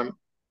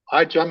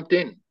I jumped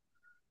in.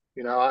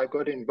 I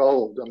got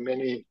involved on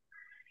many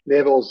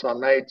levels. I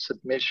made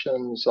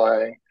submissions.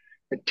 I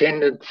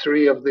attended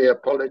 3 of the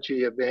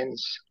apology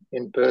events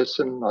in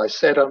person. I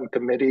sat on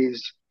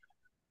committees.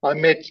 I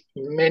met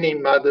many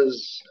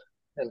mothers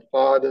and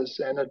fathers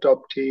and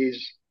adoptees.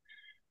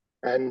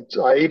 And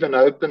I even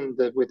opened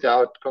the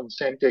Without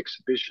Consent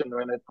exhibition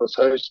when it was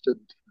hosted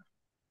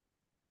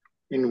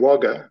in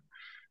Wagga,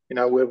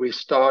 where we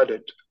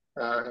started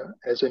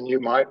as a new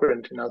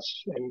migrant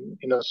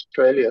in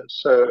Australia.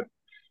 So,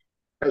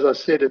 as I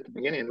said at the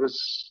beginning, it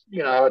was,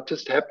 I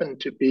just happened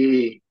to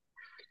be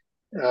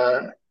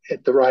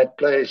at the right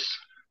place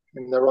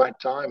in the right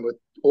time with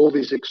all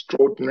these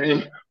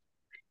extraordinary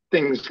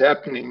things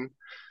happening,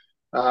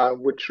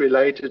 which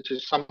related to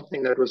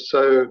something that was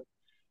so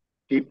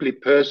deeply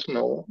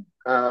personal,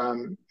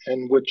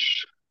 and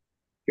which,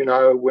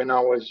 when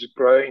I was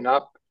growing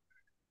up,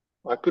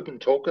 I couldn't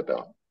talk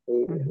about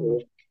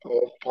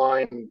or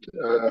find,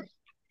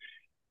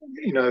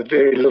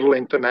 very little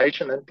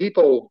information. And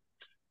people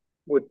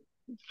would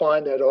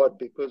find that odd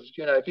because,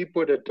 if you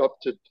put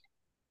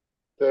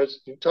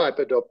type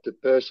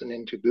adopted person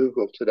into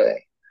Google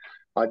today,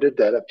 I did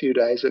that a few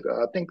days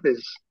ago. I think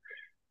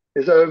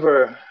there's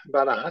over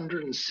about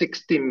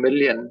 160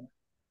 million,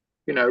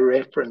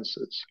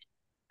 references.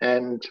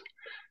 And,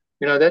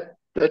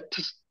 that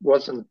just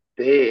wasn't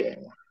there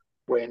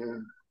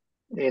when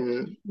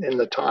in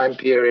the time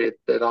period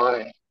that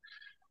I,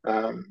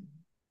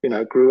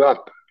 grew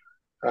up.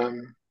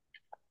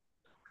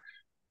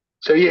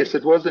 So yes,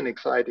 it was an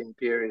exciting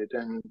period,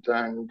 and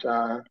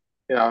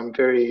I'm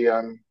very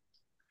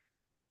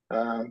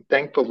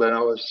thankful that I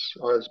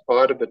was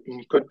part of it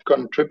and could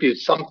contribute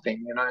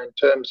something, in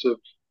terms of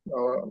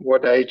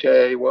what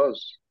AJA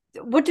was.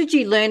 What did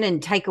you learn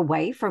and take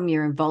away from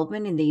your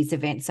involvement in these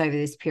events over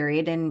this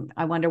period? And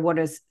I wonder what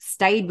has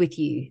stayed with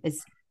you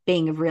as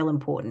being of real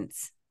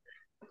importance.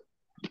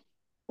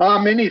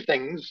 Many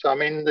things. I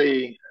mean,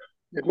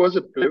 it was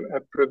a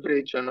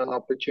privilege and an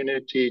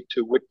opportunity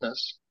to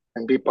witness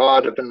and be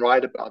part of and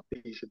write about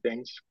these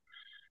events,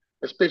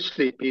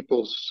 especially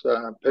people's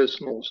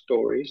personal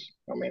stories.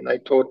 I mean, they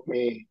taught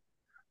me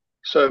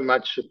so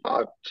much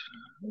about,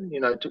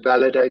 to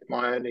validate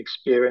my own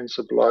experience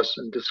of loss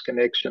and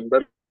disconnection,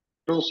 but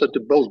also to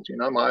build,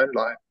 my own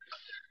life.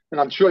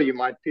 And I'm sure you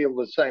might feel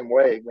the same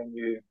way when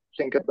you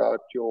think about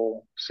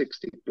your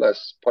 60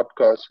 plus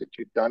podcasts that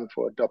you've done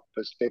for Adopt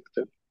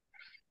Perspective.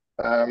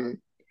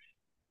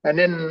 And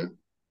then,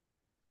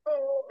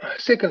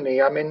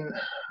 secondly, I mean,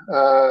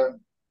 our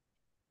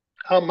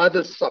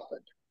mothers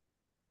suffered,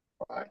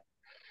 right?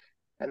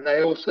 And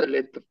they also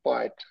led the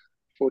fight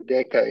for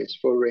decades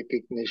for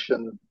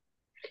recognition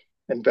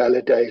and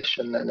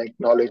validation and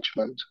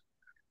acknowledgement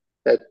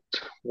that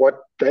what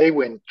they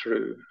went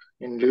through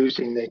in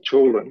losing their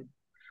children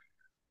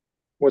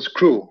was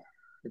cruel.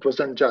 It was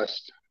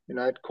unjust.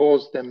 It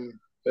caused them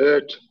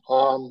hurt,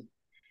 harm,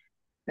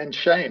 and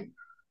shame,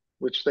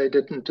 which they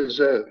didn't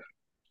deserve.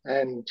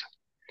 And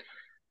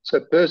so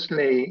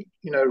personally,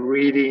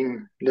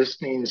 reading,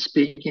 listening,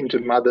 speaking to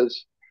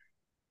mothers,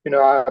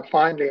 I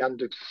finally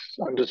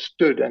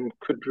understood and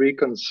could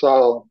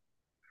reconcile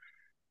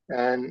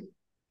and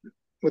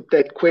with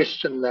that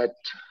question that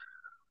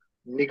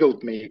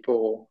niggled me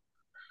for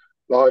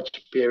large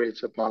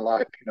periods of my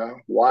life,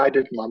 why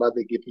did my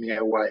mother give me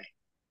away?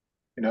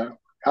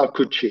 How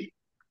could she?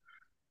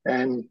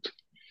 And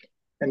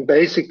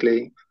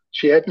basically,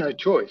 she had no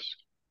choice.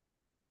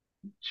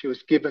 She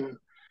was given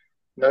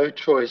no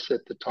choice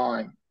at the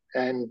time.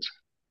 And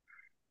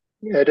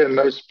at her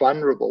most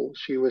vulnerable,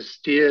 she was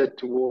steered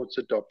towards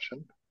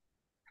adoption,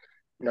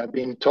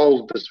 being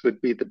told this would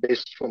be the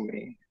best for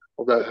me,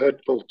 although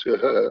hurtful to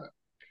her,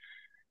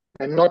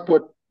 and not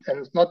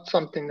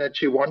something that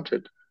she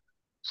wanted.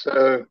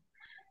 So,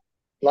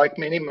 like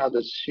many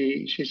mothers,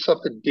 she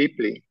suffered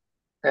deeply.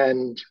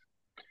 And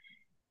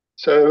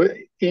so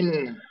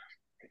in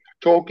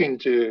talking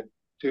to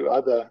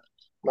other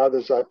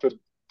mothers, I could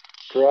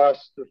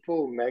grasp the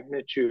full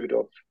magnitude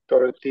of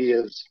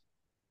Dorothea's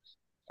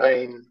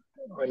pain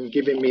and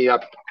giving me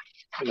up,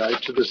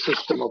 to the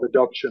system of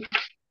adoption.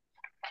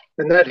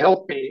 And that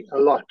helped me a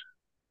lot.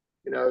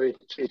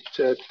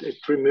 It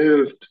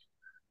removed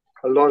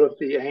a lot of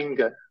the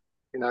anger,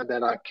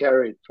 that I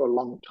carried for a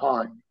long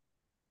time.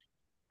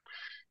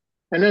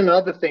 And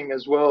another thing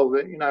as well,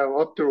 that,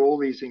 after all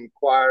these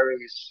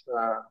inquiries,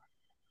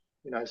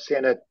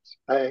 Senate,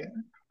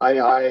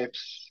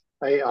 AIFS,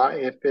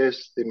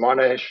 the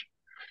Monash,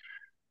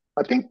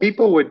 I think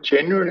people were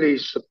generally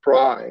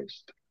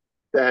surprised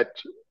that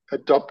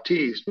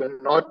adoptees were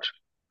not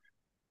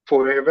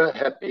forever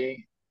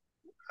happy,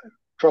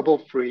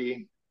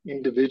 trouble-free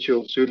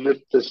individuals who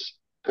lived this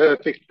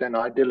perfect and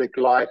idyllic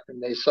life in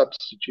their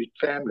substitute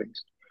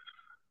families.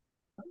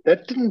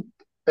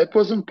 That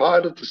wasn't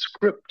part of the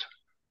script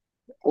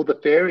or the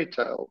fairy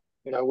tale,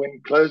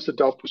 when closed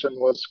adoption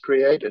was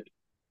created.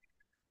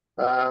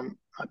 I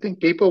think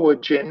people were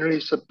generally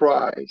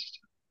surprised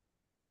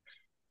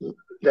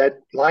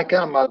that, like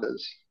our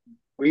mothers,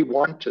 we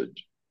wanted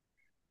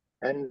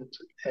and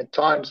at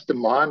times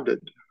demanded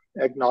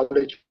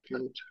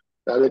acknowledgement,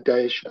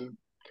 validation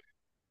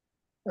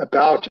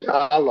about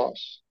our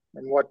loss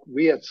and what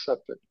we had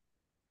suffered,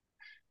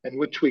 and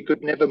which we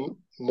could never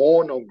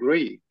mourn or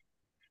grieve.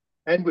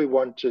 And we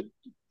wanted,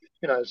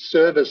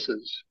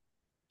 services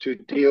to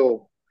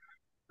deal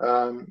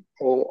or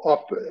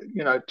offer,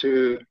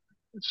 to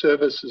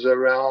services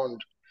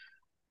around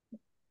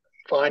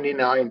finding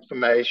our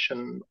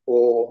information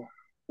or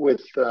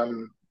with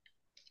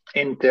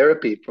in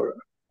therapy for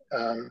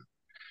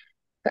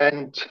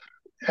and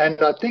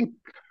I think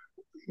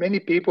many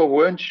people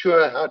weren't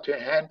sure how to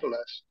handle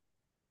us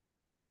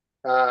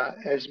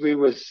as we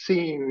were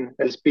seen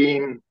as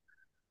being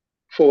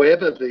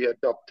forever the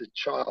adopted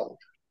child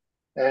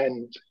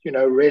and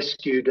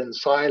rescued and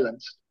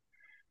silenced.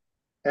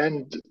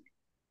 And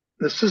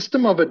the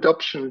system of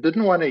adoption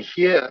didn't want to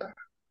hear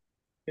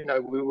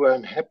we were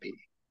unhappy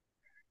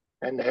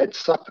and had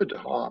suffered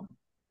harm,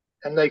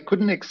 and they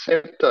couldn't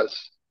accept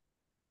us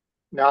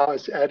now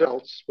as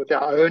adults with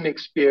our own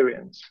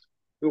experience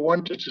who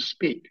wanted to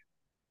speak.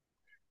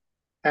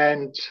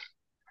 And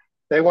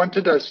they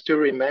wanted us to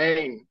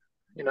remain,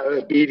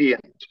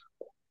 obedient,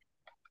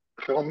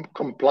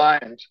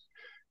 compliant,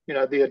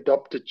 the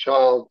adopted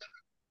child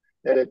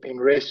that had been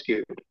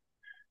rescued.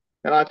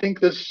 And I think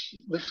this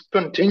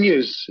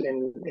continues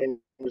in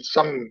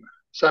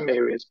some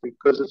areas,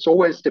 because it's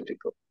always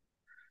difficult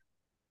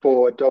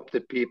for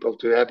adopted people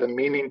to have a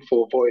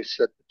meaningful voice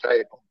at the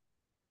table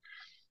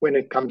when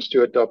it comes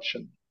to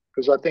adoption,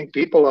 because I think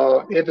people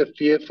are ever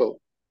fearful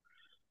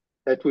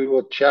that we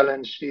will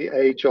challenge the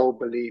age-old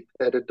belief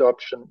that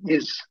adoption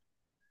is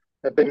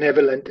a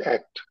benevolent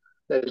act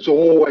that is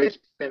always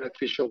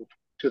beneficial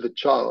to the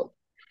child.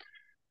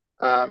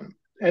 And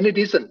it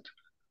isn't.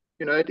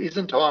 It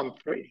isn't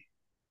harm-free.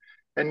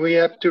 And we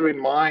have to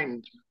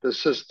remind the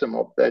system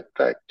of that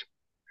fact,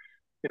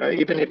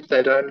 even if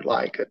they don't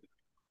like it.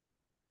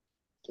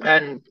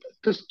 And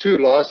just two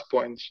last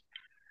points.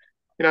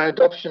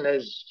 Adoption,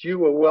 as you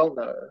will well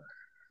know,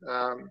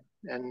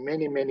 and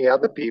many, many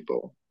other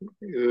people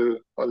who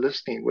are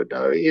listening would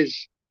know,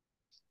 is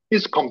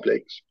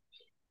complex.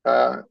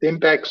 The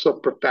impacts are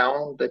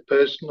profound, they're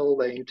personal,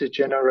 they're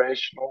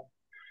intergenerational.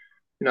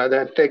 They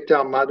affect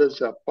our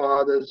mothers, our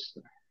fathers,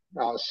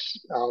 our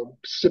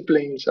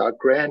siblings, our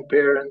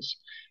grandparents,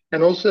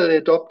 and also the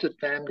adopted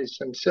families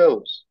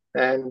themselves.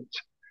 And,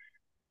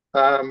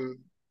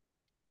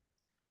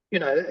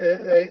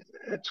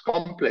 it's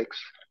complex.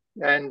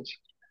 And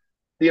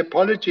the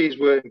apologies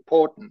were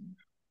important.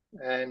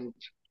 And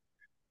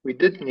we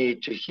did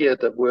need to hear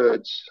the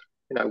words,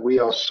 we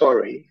are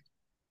sorry,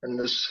 and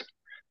this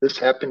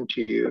happened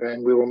to you,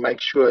 and we will make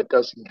sure it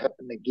doesn't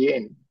happen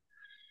again.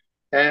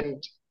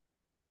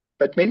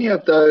 But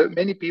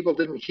many people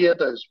didn't hear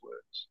those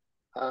words.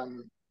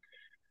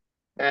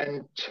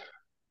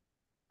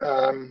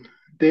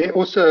 There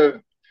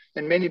also,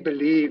 and many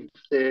believe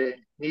there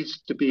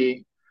needs to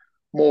be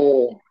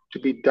more to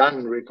be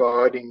done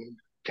regarding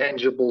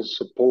tangible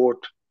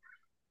support,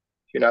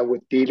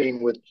 with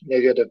dealing with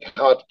negative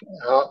health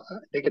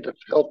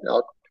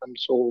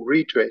outcomes or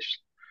redress.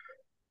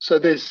 So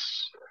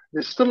there's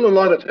still a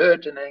lot of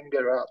hurt and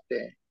anger out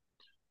there.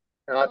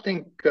 And I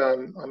think,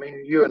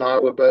 you and I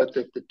were both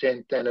at the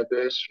 10th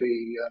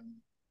anniversary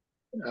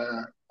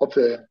of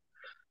the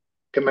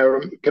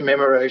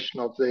commemoration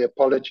of the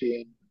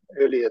apology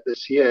earlier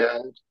this year.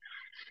 And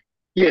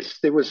yes,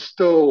 there was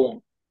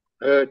still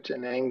hurt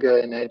and anger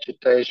and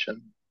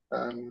agitation.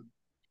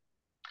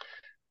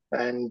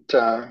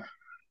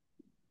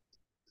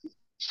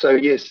 So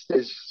yes,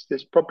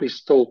 there's probably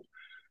still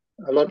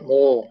a lot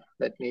more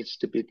that needs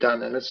to be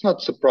done. And it's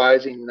not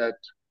surprising that,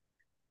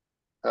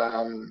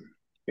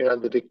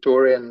 the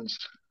Victorians,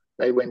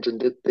 they went and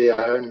did their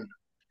own,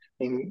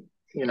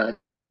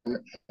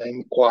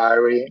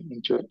 inquiry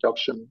into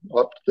adoption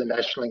after the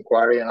national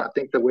inquiry. And I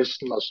think the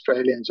Western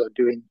Australians are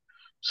doing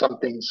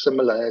something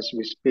similar as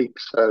we speak.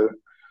 So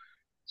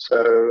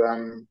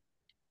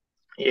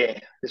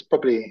there's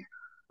probably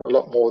a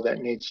lot more that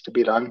needs to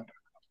be done.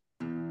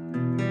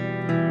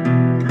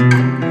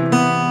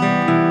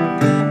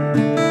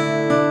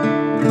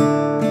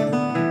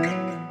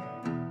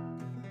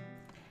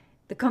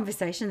 The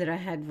conversation that I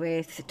had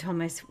with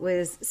Thomas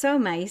was so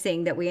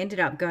amazing that we ended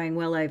up going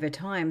well over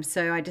time.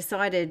 So I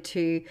decided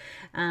to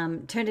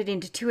turn it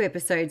into 2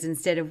 episodes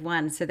instead of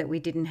 1, so that we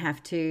didn't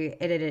have to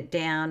edit it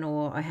down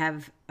or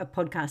have a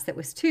podcast that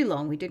was too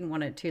long. We didn't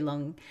want it too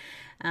long.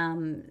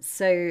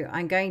 So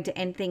I'm going to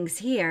end things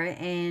here,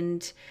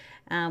 and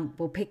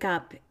we'll pick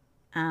up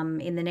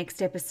in the next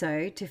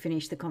episode to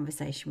finish the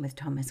conversation with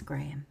Thomas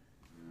Graham.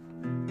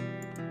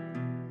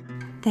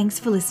 Thanks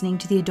for listening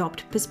to the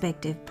Adopt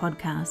Perspective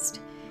podcast.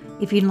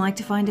 If you'd like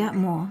to find out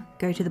more,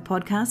 go to the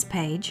podcast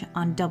page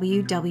on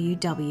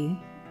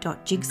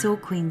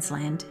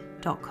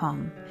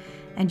www.jigsawqueensland.com,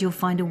 and you'll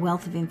find a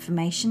wealth of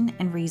information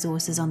and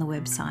resources on the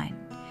website.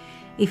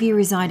 If you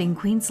reside in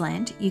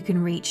Queensland, you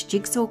can reach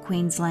Jigsaw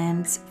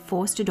Queensland's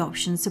Forced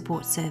Adoption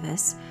Support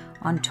Service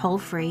on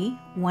toll-free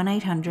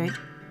 1800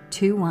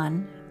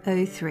 21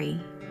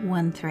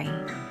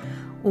 0313,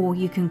 or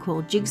you can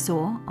call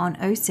Jigsaw on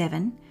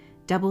 07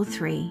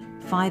 33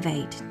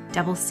 58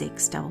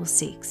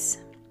 6666.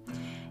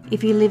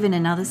 If you live in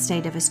another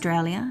state of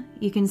Australia,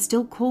 you can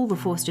still call the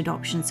Forced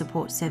Adoption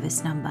Support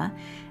Service number,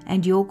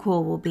 and your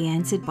call will be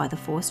answered by the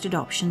Forced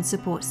Adoption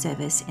Support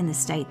Service in the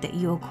state that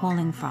you're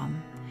calling from.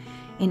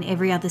 In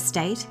every other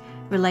state,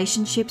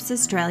 Relationships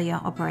Australia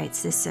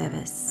operates this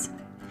service.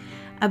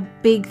 A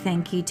big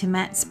thank you to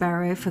Matt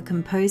Sparrow for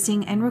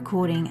composing and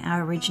recording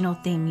our original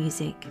theme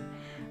music.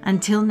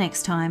 Until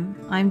next time,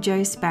 I'm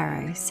Jo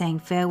Sparrow saying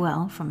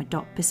farewell from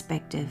Adopt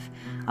Perspective,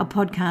 a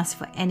podcast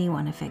for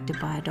anyone affected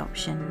by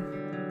adoption.